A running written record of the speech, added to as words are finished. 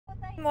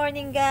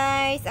Morning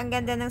guys, ang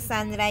ganda ng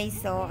sunrise.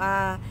 So,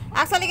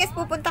 actually guys,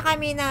 pupunta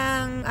kami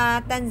ng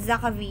Tanza,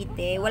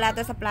 Cavite. Wala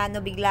to sa plano,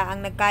 bigla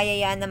ang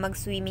nagkayayaan na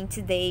mag-swimming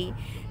today.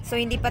 So,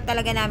 hindi pa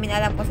talaga namin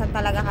alam kung saan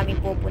talaga kami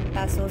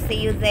pupunta. So, see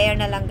you there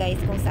na lang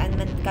guys kung saan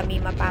man kami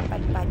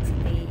mapapadpad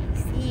today.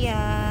 See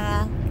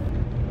ya!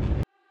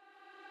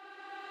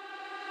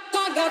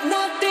 I got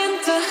nothing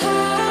to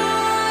hide.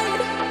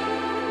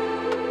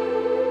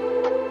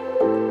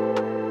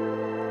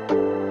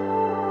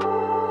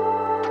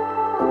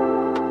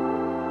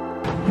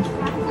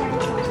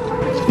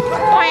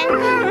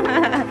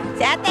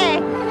 Si ate!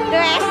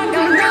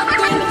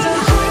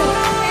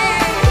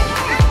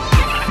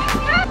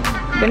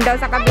 Doon daw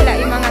sa kabila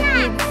yung mga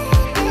kids.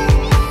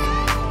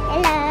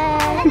 Hello!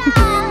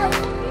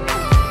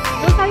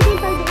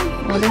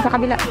 O, doon sa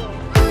kabila.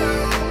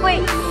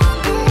 Wait!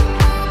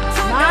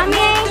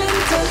 Mami!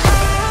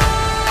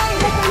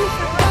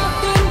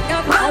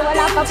 Ay,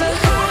 wala pa po.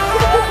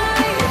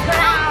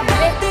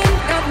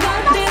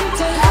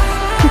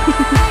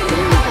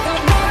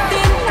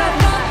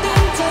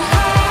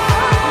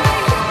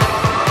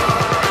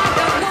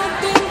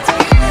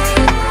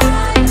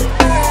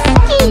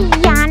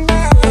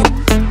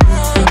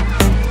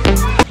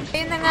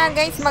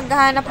 Guys,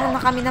 maghahanap muna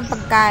kami ng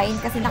pagkain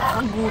kasi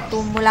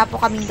nakakagutom. Wala po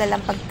kaming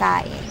dalang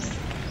pagkain.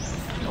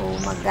 So,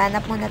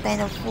 maghanap muna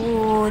tayo ng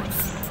foods.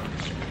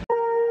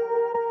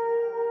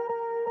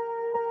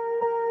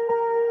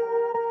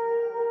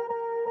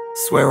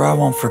 Swear I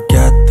won't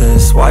forget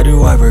this, why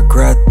do I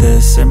regret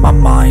this? In my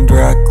mind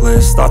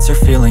reckless, thoughts are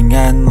feeling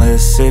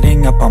endless.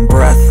 Sitting up I'm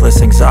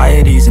breathless,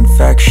 anxiety's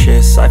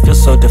infectious. I feel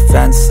so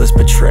defenseless,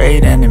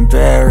 betrayed and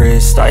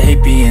embarrassed. I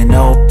hate being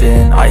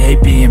open, I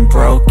hate being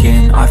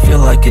broken. I feel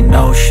like an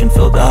ocean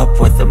filled up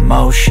with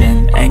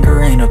emotion.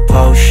 Anger ain't a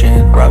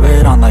potion, rub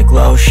it on like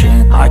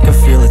lotion. I can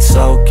feel it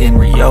soaking,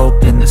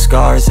 reopen, the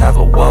scars have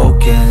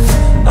awoken.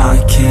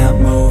 I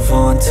can't move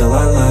on till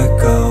I let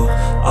go.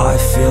 I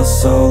feel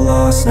so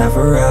lost,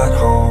 never at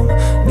home.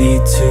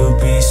 Need to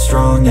be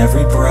strong,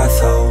 every breath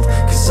hold.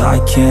 Cause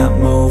I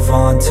can't move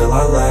on till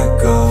I let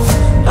go.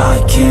 I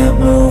can't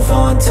move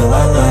on till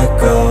I let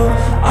go.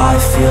 I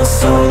feel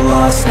so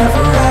lost, never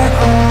at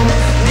home.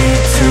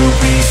 Need to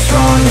be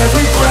strong,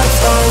 every breath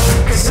hold.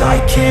 Cause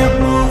I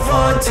can't move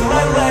on till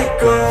I let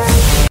go.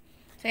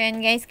 So yan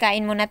guys,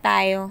 kain muna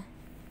tayo.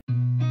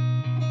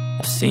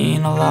 I've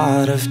seen a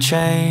lot of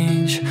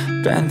change,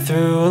 been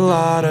through a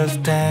lot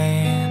of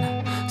pain.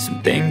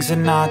 Some things are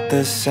not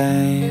the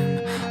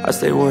same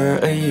as they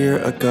were a year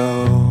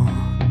ago,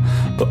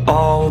 but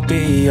all will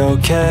be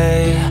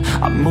okay.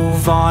 I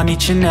move on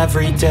each and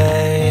every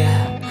day.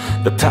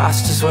 The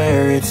past is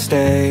where it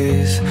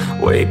stays,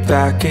 way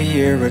back a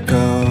year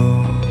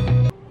ago.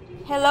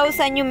 Hello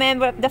sa new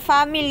member of the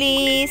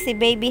family, si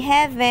Baby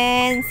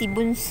Heaven, si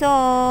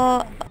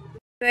Bunso.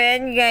 So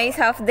yan guys,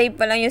 half day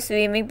pa lang yung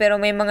swimming pero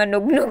may mga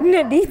nugnog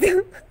na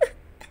dito.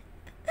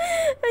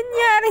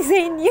 Anyari sa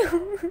inyo?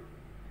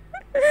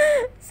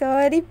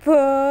 Sorry po.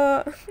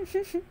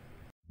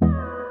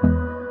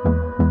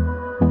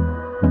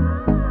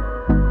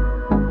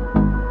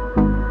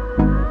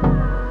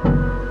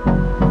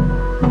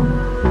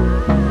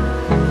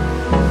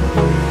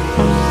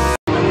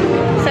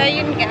 So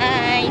yun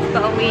guys,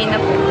 pauwi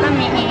na po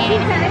kami.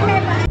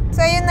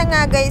 So yun na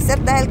nga guys,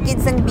 at dahil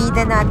kids ang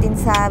bida natin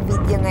sa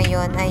video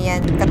ngayon,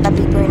 ayan,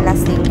 katabi ko yung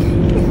lasing.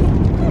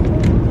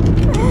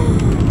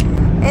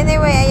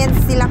 Anyway, ayan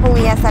sila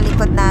kuya sa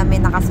likod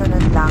namin,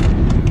 nakasunod lang.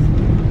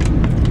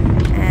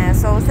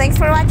 So, thanks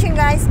for watching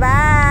guys.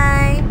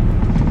 Bye!